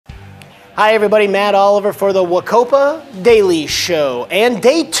Hi everybody, Matt Oliver for the WCOPA Daily Show and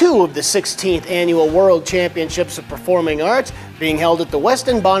day 2 of the 16th Annual World Championships of Performing Arts being held at the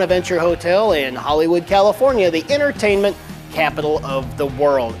Westin Bonaventure Hotel in Hollywood, California, the entertainment capital of the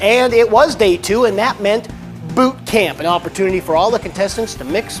world. And it was day 2, and that meant boot camp, an opportunity for all the contestants to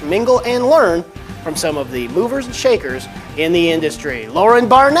mix, mingle, and learn from some of the movers and shakers in the industry. Lauren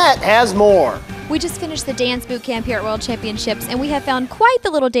Barnett has more. We just finished the dance boot camp here at World Championships, and we have found quite the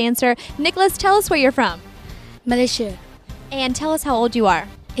little dancer. Nicholas, tell us where you're from. Malaysia. And tell us how old you are.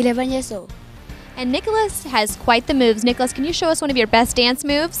 11 years old. And Nicholas has quite the moves. Nicholas, can you show us one of your best dance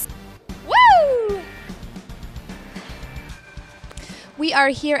moves? Woo! We are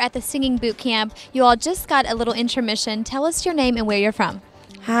here at the singing boot camp. You all just got a little intermission. Tell us your name and where you're from.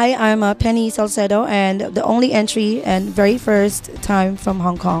 Hi, I'm Penny Salcedo, and the only entry and very first time from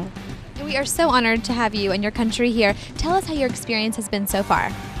Hong Kong. And we are so honored to have you and your country here. Tell us how your experience has been so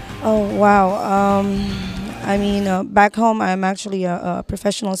far. Oh, wow. Back home, I'm actually a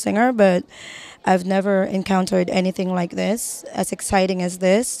professional singer, but I've never encountered anything like this, as exciting as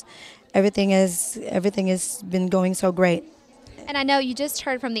this. Everything has been going so great. And I know you just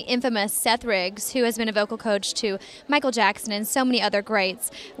heard from the infamous Seth Riggs, who has been a vocal coach to Michael Jackson and so many other greats.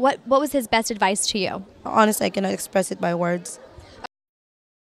 What was his best advice to you? Honestly, I cannot express it by words.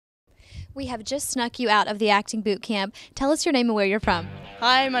 We have just snuck you out of the acting boot camp. Tell us your name and where you're from.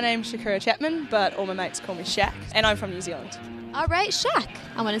 Hi, my name's Shakira Chapman, but all my mates call me Shaq, and I'm from New Zealand. All right, Shaq.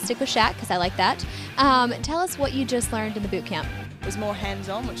 I want to stick with Shaq because I like that. Tell us what you just learned in the boot camp. It was more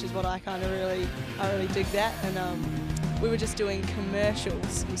hands-on, which is what I really dig that, and we were just doing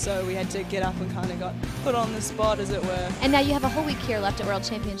commercials, and so we had to get up and kind of got put on the spot, as it were. And now you have a whole week here left at World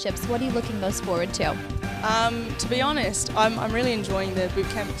Championships. What are you looking most forward to? To be honest, I'm really enjoying the boot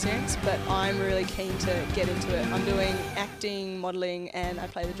camp experience, but I'm really keen to get into it. I'm doing acting, modelling, and I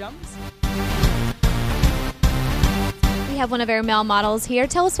play the drums. We have one of our male models here.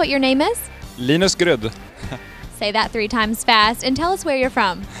 Tell us what your name is. Linus Grud. Say that 3 times fast, and tell us where you're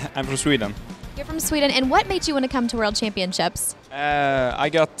from. I'm from Sweden. You're from Sweden, and what made you want to come to World Championships? I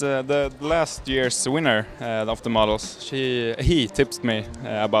got the last year's winner of the models. He tipped me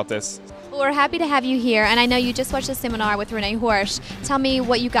about this. Well, we're happy to have you here, and I know you just watched a seminar with Renee Horsch. Tell me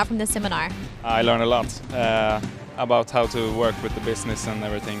what you got from the seminar. I learned a lot about how to work with the business and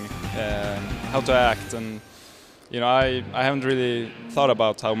everything, how to act, and I haven't really thought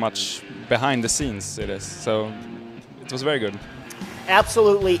about how much behind the scenes it is, so it was very good.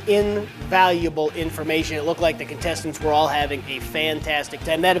 Absolutely invaluable information. It looked like the contestants were all having a fantastic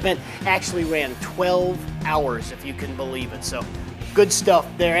time. That event actually ran 12 hours, if you can believe it. So good stuff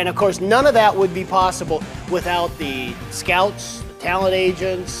there. And of course, none of that would be possible without the scouts, the talent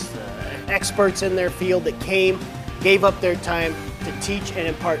agents, the experts in their field that gave up their time to teach and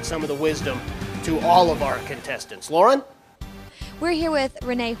impart some of the wisdom to all of our contestants. Lauren? We're here with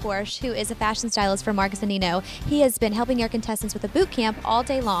Renee Horsch, who is a fashion stylist for Mark Zanino. He has been helping our contestants with a boot camp all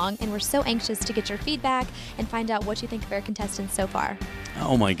day long, and we're so anxious to get your feedback and find out what you think of our contestants so far.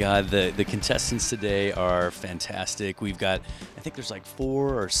 Oh my God, the contestants today are fantastic. We've got, I think there's like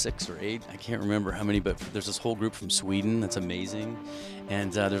 4 or 6 or 8, I can't remember how many, but there's this whole group from Sweden that's amazing.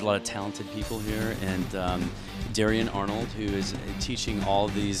 And there's a lot of talented people here, and Darian Arnold, who is teaching all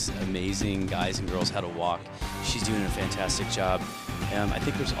of these amazing guys and girls how to walk. She's doing a fantastic job. I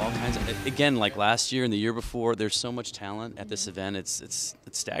think there's all kinds of, again, like last year and the year before, there's so much talent at this event. It's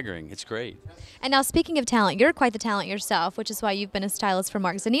staggering. It's great. And now, speaking of talent, you're quite the talent yourself, which is why you've been a stylist for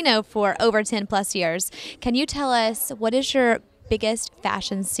Mark Zanino for over 10+ years. Can you tell us what is your biggest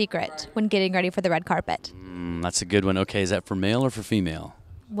fashion secret when getting ready for the red carpet? That's a good one. Okay, is that for male or for female?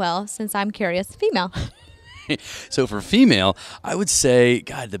 Well, since I'm curious, female. So for female, I would say,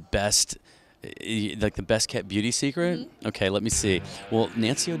 God, the best kept beauty secret? Mm-hmm. Okay, let me see. Well,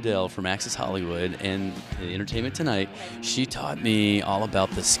 Nancy O'Dell from Access Hollywood and Entertainment Tonight, she taught me all about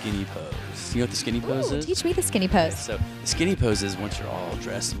the skinny pose. You know what the skinny pose is? Teach me the skinny pose. Okay, so the skinny pose is once you're all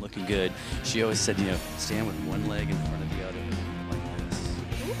dressed and looking good, she always said, stand with one leg in front of the other, like this.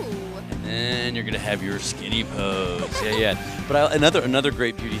 Ooh. And then you're going to have your skinny pose. Yeah. But another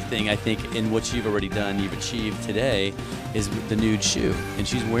great beauty thing, I think, in what you've already done, you've achieved today, is the nude shoe.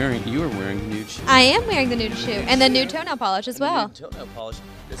 And you are wearing the nude shoe. I am wearing the nude shoe. And the nude toenail polish as well. The nude toenail polish.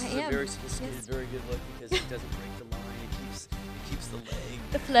 This is a very sophisticated, very good look because it doesn't break the line. It keeps the leg.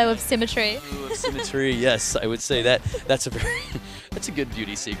 The flow of symmetry. Yes, I would say that. That's a good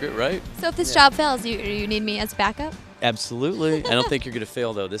beauty secret, right? So if this job fails, you need me as backup? Absolutely. I don't think you're going to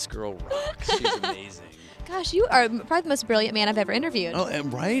fail, though. This girl rocks. She's amazing. Gosh, you are probably the most brilliant man I've ever interviewed. Oh,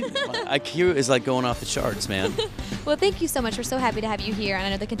 right? My IQ is like going off the charts, man. Well, thank you so much. We're so happy to have you here, and I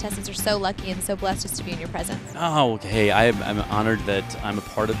know the contestants are so lucky and so blessed just to be in your presence. Oh, hey, I'm honored that I'm a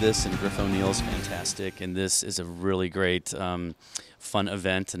part of this, and Griff O'Neill's fantastic, and this is a really great, fun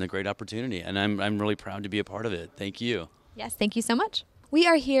event and a great opportunity, and I'm really proud to be a part of it. Thank you. Yes, thank you so much. We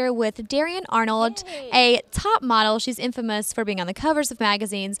are here with Darian Arnold, a top model. She's infamous for being on the covers of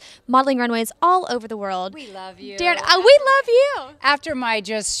magazines, modeling runways all over the world. We love you. Darian, we love you. After my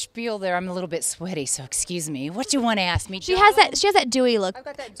just spiel there, I'm a little bit sweaty, so excuse me. What do you want to ask me? She has that dewy look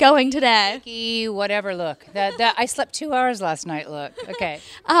going today. Whatever look. That I slept 2 hours last night look. Okay.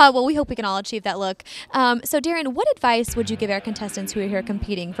 Well, we hope we can all achieve that look. So, Darian, what advice would you give our contestants who are here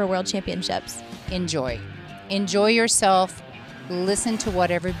competing for World Championships? Enjoy. Enjoy yourself. Listen to what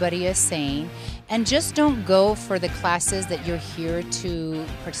everybody is saying, and just don't go for the classes that you're here to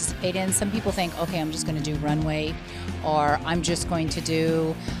participate in. Some people think, okay, I'm just going to do runway, or I'm just going to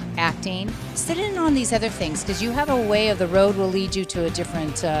do acting. Sit in on these other things, because you have a way of the road will lead you to a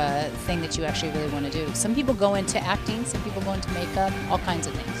different thing that you actually really want to do. Some people go into acting, some people go into makeup, all kinds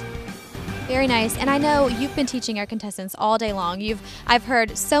of things. Very nice. And I know you've been teaching our contestants all day long. I've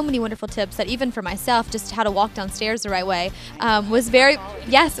heard so many wonderful tips that even for myself, just how to walk downstairs the right way was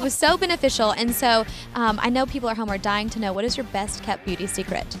it was so beneficial. And so I know people at home are dying to know, what is your best kept beauty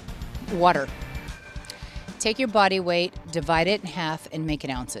secret? Water. Take your body weight, divide it in half, and make it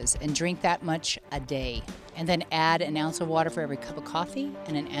ounces, and drink that much a day. And then add an ounce of water for every cup of coffee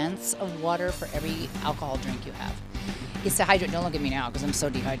and an ounce of water for every alcohol drink you have. It's to hydrate. Don't look at me now because I'm so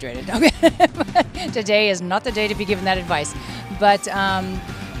dehydrated. Okay. Today is not the day to be given that advice. But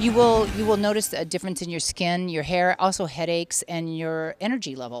you will notice a difference in your skin, your hair, also headaches, and your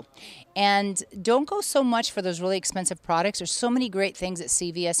energy level. And don't go so much for those really expensive products. There's so many great things at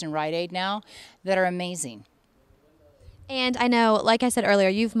CVS and Rite Aid now that are amazing. And I know, like I said earlier,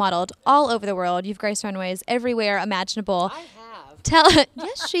 you've modeled all over the world. You've graced runways everywhere imaginable. I have.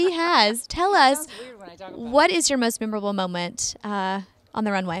 Yes, she has. Tell us, what is your most memorable moment on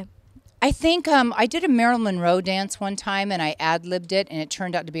the runway? I think I did a Marilyn Monroe dance one time, and I ad-libbed it, and it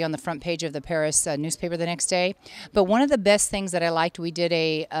turned out to be on the front page of the Paris newspaper the next day. But one of the best things that I liked, we did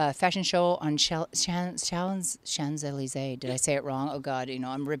a fashion show on Champs-Élysées. Did I say it wrong? Oh, God,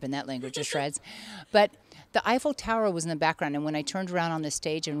 I'm ripping that language to shreds. But the Eiffel Tower was in the background, and when I turned around on the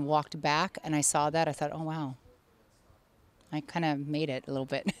stage and walked back and I saw that, I thought, oh, wow. I kind of made it a little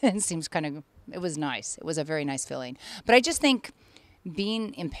bit. It was nice. It was a very nice feeling. But I just think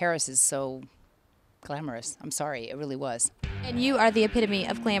being in Paris is so glamorous. I'm sorry, it really was. And you are the epitome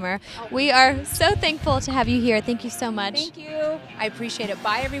of glamour. We are so thankful to have you here. Thank you so much. Thank you. I appreciate it.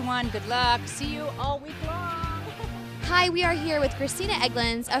 Bye, everyone. Good luck. See you all week long. Hi, we are here with Christina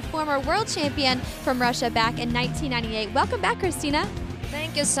Eglins, a former world champion from Russia back in 1998. Welcome back, Christina.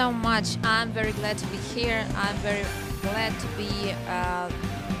 Thank you so much. I'm very glad to be here. I'm very glad to be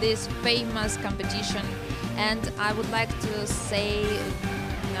this famous competition, and I would like to say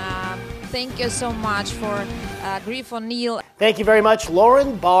thank you so much for Griff O'Neill. Thank you very much,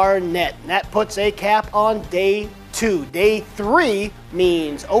 Lauren Barnett. And that puts a cap on day 2. Day 3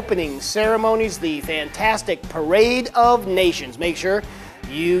 means opening ceremonies, the fantastic Parade of Nations. Make sure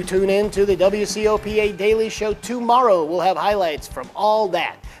you tune in to the WCOPA Daily Show tomorrow. We'll have highlights from all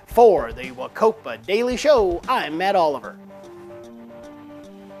that. For the WCOPA Daily Show, I'm Matt Oliver.